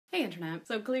Hey internet!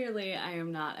 So clearly I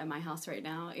am not at my house right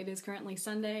now. It is currently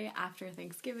Sunday after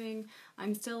Thanksgiving.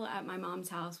 I'm still at my mom's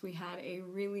house. We had a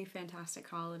really fantastic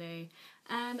holiday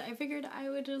and I figured I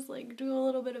would just do a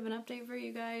little bit of an update for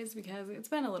you guys because it's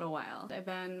been a little while. I've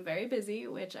been very busy,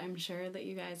 which I'm sure that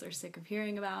you guys are sick of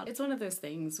hearing about. It's one of those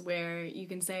things where you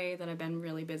can say that I've been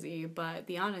really busy, but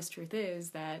the honest truth is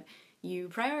that you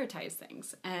prioritize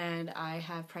things, and I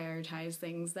have prioritized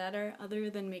things that are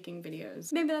other than making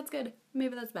videos. Maybe that's good,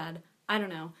 maybe that's bad. I don't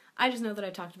know. I just know that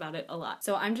I've talked about it a lot.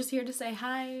 So I'm just here to say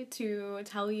hi, to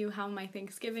tell you how my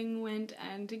Thanksgiving went,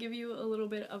 and to give you a little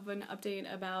bit of an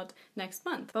update about next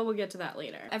month, but we'll get to that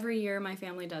later. Every year my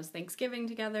family does Thanksgiving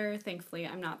together. Thankfully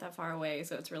I'm not that far away,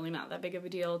 so it's really not that big of a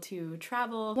deal to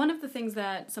travel. One of the things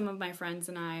that some of my friends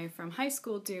and I from high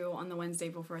school do on the Wednesday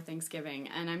before Thanksgiving,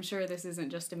 and I'm sure this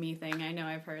isn't just a me thing, I know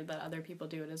I've heard that other people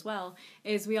do it as well,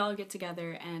 is we all get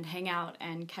together and hang out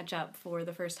and catch up for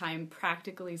the first time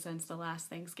practically since the last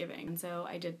Thanksgiving. And so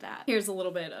I did that. Here's a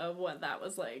little bit of what that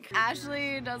was like.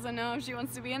 Ashley doesn't know if she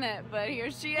wants to be in it, but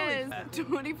here she is,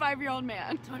 25-year-old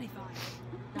man. 25.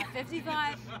 Not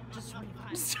 55, just 25.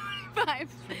 Just 25.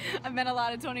 I've met a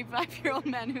lot of 25-year-old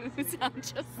men who sound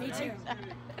just Me too. like that.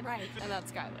 Right. And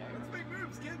that's Skylar. Let's make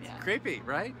moves, kids. Yeah. Creepy,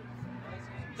 right?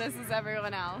 This is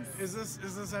everyone else. Is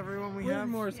this everyone we Where's have?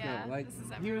 Morse Yeah, code? Like, this is he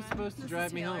was everyone. supposed to This drive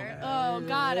is me home. Taylor. Oh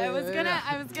God, I was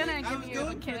gonna give you a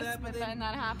going for kiss, that, but but then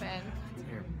that happened.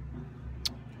 Here.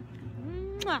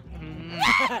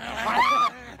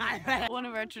 One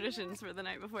of our traditions for the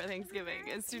night before Thanksgiving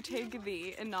is to take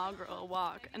the inaugural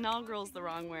walk. Inaugural's the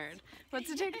wrong word, but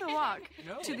to take the walk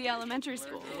to the elementary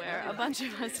school where a bunch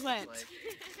of us went.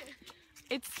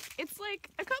 It's like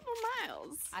a couple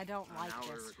miles. I don't like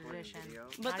this tradition.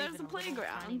 But there's a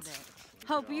playground.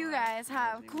 Hope you guys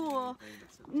have cool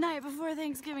night before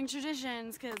Thanksgiving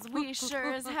traditions, because we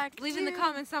sure as heck Leave in the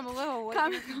comments down below.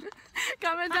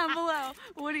 Comment down below.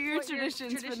 What are your What your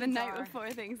traditions for the traditions night are. before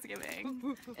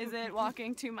Thanksgiving? Is it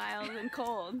walking 2 miles and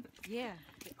cold? Yeah.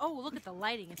 Oh, look at the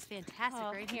lighting. It's fantastic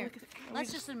right here.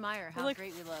 Let's just admire how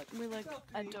great we look. We look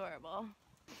adorable.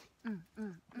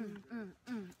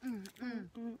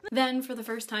 Then for the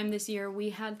first time this year we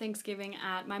had Thanksgiving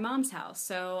at my mom's house,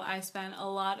 so I spent a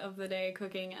lot of the day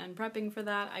cooking and prepping for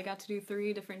that. I got to do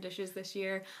 3 different dishes this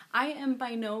year. I am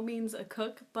by no means a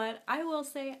cook, but I will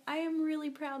say I am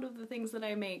really proud of the things that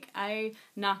I make. I,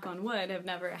 knock on wood, have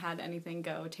never had anything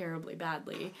go terribly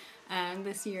badly, and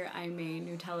this year I made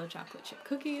Nutella chocolate chip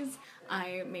cookies,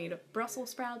 I made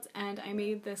Brussels sprouts, and I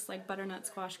made this butternut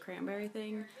squash cranberry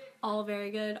thing. All very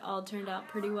good, all turned out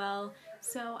pretty well,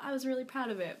 so I was really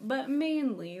proud of it. But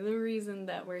mainly, the reason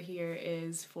that we're here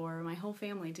is for my whole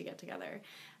family to get together.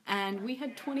 And we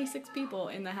had 26 people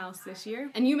in the house this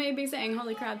year. And you may be saying,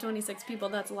 holy crap, 26 people,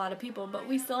 that's a lot of people, but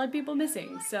we still had people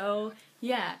missing. So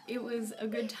yeah, it was a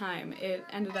good time. It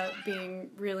ended up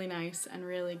being really nice and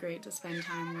really great to spend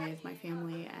time with my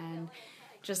family and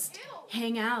just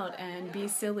hang out and be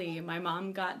silly. My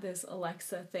mom got this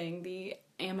Alexa thing, the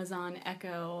Amazon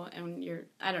Echo, and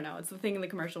I don't know, it's the thing in the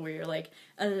commercial where you're like,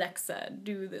 Alexa,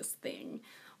 do this thing.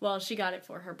 Well, she got it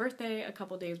for her birthday a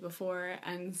couple days before,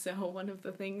 and so one of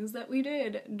the things that we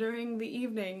did during the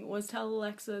evening was tell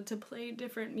Alexa to play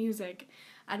different music.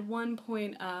 At one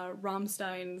point,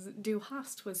 Rammstein's Du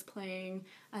Hast was playing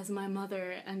as my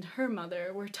mother and her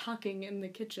mother were talking in the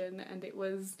kitchen, and it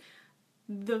was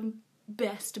the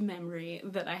best memory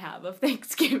that I have of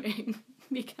Thanksgiving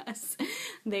because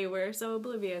they were so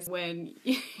oblivious when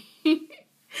you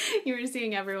were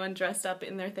seeing everyone dressed up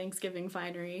in their Thanksgiving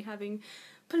finery having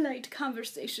polite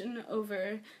conversation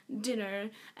over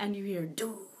dinner and you hear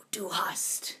Du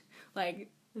Hast.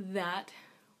 That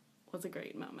was a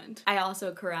great moment. I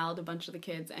also corralled a bunch of the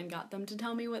kids and got them to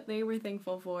tell me what they were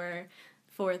thankful for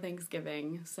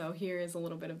Thanksgiving, so here is a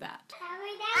little bit of that.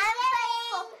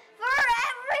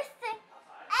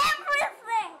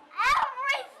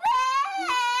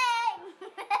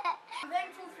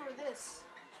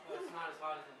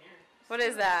 What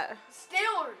is that?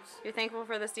 Steelers. You're thankful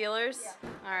for the Steelers? Yeah.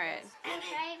 Alright. The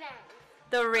Ravens.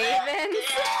 The Ravens?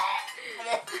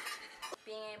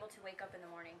 Being able to wake up in the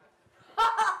morning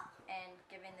and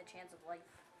given the chance of life.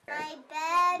 My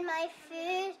bed, my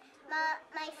food,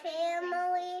 my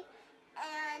family,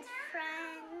 and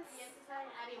friends,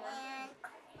 and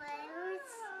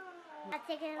clothes. I'm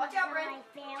thinking of my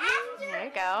family. There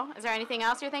you go. Is there anything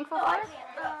else you're thankful for? That's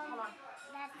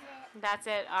it. That's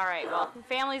it. All right. Well,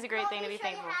 family's a great thing to be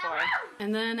thankful for.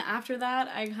 And then after that,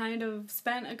 I kind of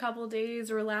spent a couple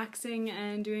days relaxing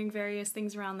and doing various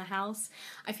things around the house.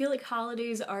 I feel like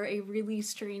holidays are a really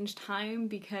strange time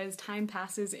because time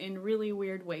passes in really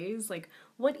weird ways. Like,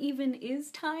 what even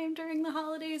is time during the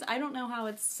holidays? I don't know how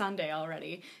it's Sunday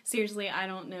already. Seriously, I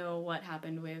don't know what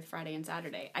happened with Friday and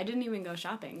Saturday. I didn't even go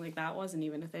shopping. Like, that wasn't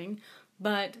even a thing.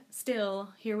 But still,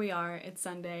 here we are, it's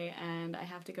Sunday, and I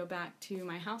have to go back to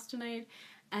my house tonight,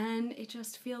 and it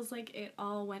just feels like it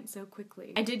all went so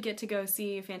quickly. I did get to go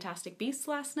see Fantastic Beasts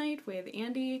last night with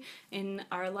Andy in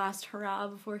our last hurrah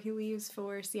before he leaves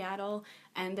for Seattle,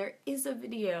 and there is a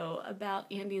video about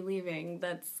Andy leaving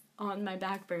that's on my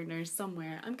back burner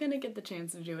somewhere. I'm gonna get the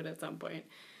chance to do it at some point.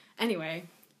 Anyway,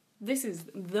 this is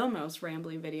the most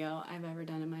rambly video I've ever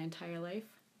done in my entire life.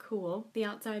 Cool. The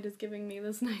outside is giving me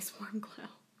this nice warm glow.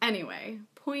 Anyway,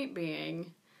 point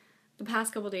being, the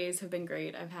past couple days have been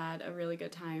great. I've had a really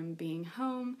good time being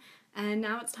home, and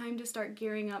now it's time to start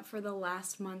gearing up for the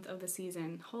last month of the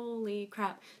season. Holy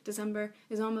crap, December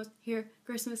is almost here,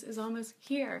 Christmas is almost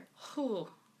here. Whew.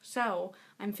 So,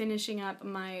 I'm finishing up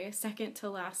my second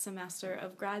to last semester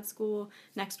of grad school.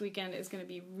 Next weekend is going to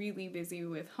be really busy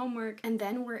with homework. And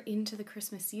then we're into the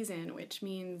Christmas season, which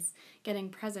means getting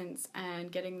presents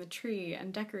and getting the tree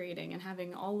and decorating and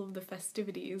having all of the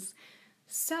festivities.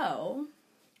 So,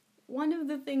 one of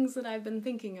the things that I've been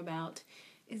thinking about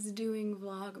is doing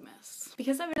Vlogmas.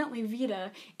 Because evidently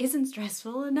Vita isn't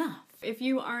stressful enough. If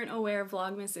you aren't aware,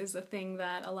 Vlogmas is a thing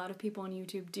that a lot of people on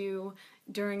YouTube do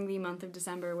during the month of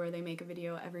December, where they make a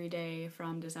video every day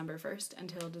from December 1st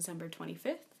until December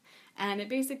 25th. And it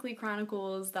basically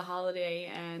chronicles the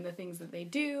holiday and the things that they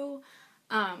do.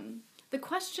 The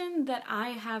question that I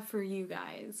have for you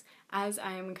guys, as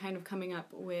I am kind of coming up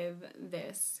with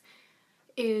this,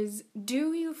 is,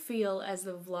 do you feel as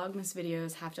the Vlogmas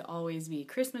videos have to always be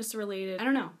Christmas related? I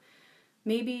don't know.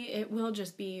 Maybe it will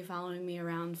just be following me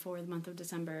around for the month of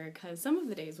December, because some of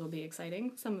the days will be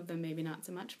exciting, some of them maybe not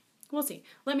so much. We'll see.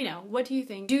 Let me know. What do you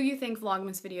think? Do you think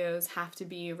Vlogmas videos have to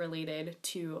be related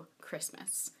to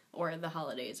Christmas or the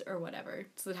holidays or whatever?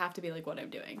 Does it have to be like what I'm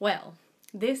doing? Well,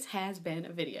 this has been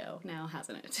a video now,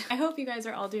 hasn't it? I hope you guys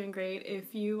are all doing great.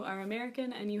 If you are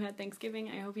American and you had Thanksgiving,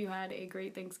 I hope you had a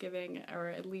great Thanksgiving, or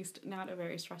at least not a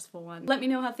very stressful one. Let me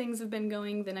know how things have been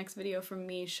going. The next video from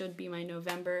me should be my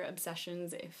November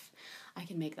obsessions, if I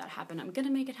can make that happen. I'm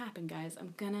gonna make it happen, guys.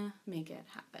 I'm gonna make it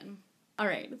happen.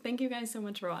 Alright, thank you guys so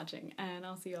much for watching, and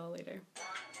I'll see you all later.